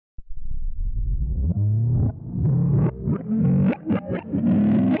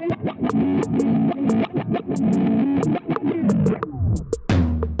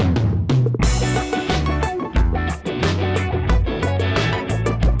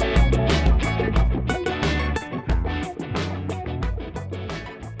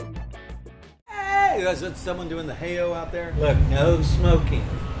guys, that's someone doing the hey-o out there? Look, no smoking.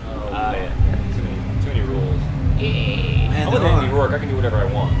 Oh, yeah. Too many rules. Man, I'm with Andy Rourke. I can do whatever I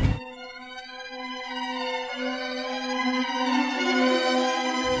want.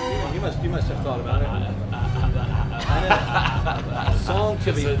 You must have thought about it. A song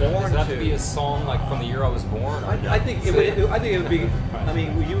to be born to. Does it have to be a song like from the year I was born? I think it would be. I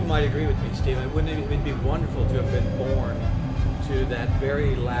mean, you might agree with me, Stephen. Wouldn't it be wonderful to have been born to that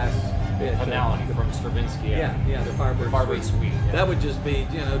very last bit? Finale from Stravinsky. Yeah, the Firebird Suite. Yeah. That would just be,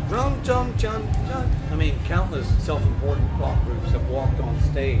 drum, chum, chum, chum. I mean, countless self-important rock groups have walked on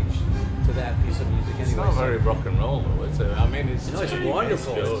stage to that piece of music anyway. It's not very rock and roll, though, is it? I mean, it's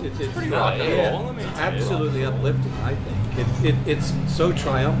wonderful. It's pretty rock and roll. I mean, it's absolutely uplifting, I think. It's so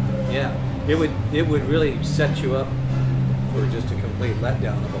triumphant. Yeah, it would really set you up for just a complete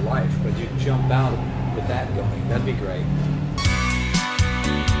letdown of a life, but you jump out with that going. That'd be great.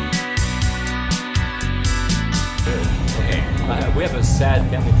 We have a sad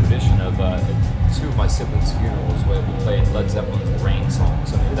family tradition of two of my siblings' funerals where we played Led Zeppelin's Rain song.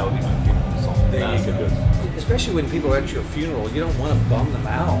 So maybe that would be my funeral song. Especially when people are at your funeral, you don't want to bum them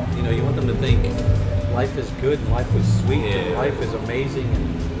out. You want them to think life is good and life was sweet and life is amazing.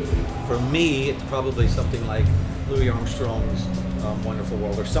 And for me, it's probably something like Louis Armstrong's Wonderful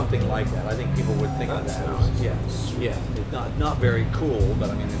World or something like that. I think people would think of that. Yeah. It's not very cool, but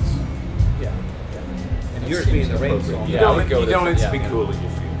I mean, it's And yours being the Rain song. You don't need to be cool at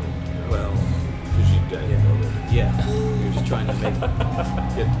your funeral. Well, because you're dead. Yeah. You're just trying to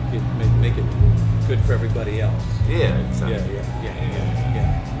make it good for everybody else. Yeah, exactly.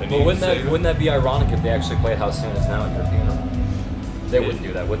 Yeah. Well, wouldn't that be ironic if they actually played How Soon Is Now at your funeral? They wouldn't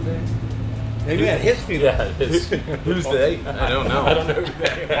do that, would they? Maybe at his funeral. Yeah, Who's they? I don't know. I don't know who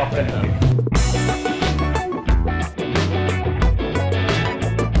they are.